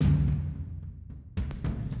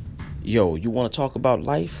Yo, you want to talk about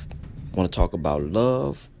life? Want to talk about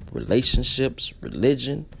love, relationships,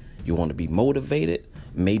 religion? You want to be motivated,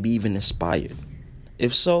 maybe even inspired?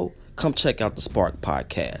 If so, come check out the Spark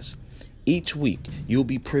podcast. Each week, you'll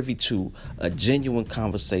be privy to a genuine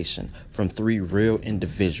conversation from three real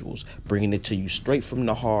individuals, bringing it to you straight from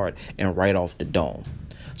the heart and right off the dome.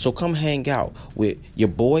 So come hang out with your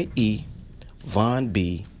boy E, Von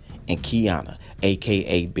B, and Kiana,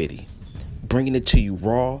 aka Biddy, bringing it to you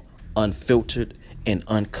raw, unfiltered, and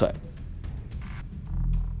uncut.